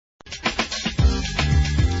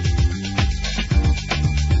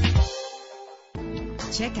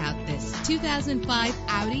Check out this 2005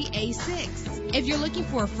 Audi A6. If you're looking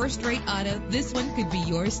for a first-rate auto, this one could be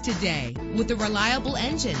yours today. With a reliable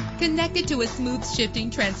engine connected to a smooth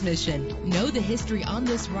shifting transmission. Know the history on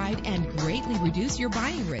this ride and greatly reduce your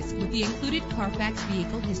buying risk with the included Carfax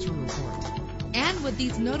Vehicle History Report. And with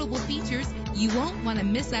these notable features, you won't want to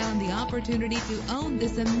miss out on the opportunity to own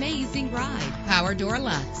this amazing ride. Power door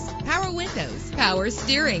locks, power windows, power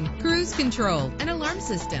steering, cruise control, an alarm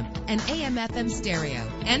system, an AM/FM stereo.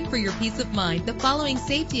 And for your peace of mind, the following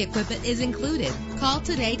safety equipment is included. Call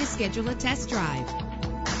today to schedule a test drive.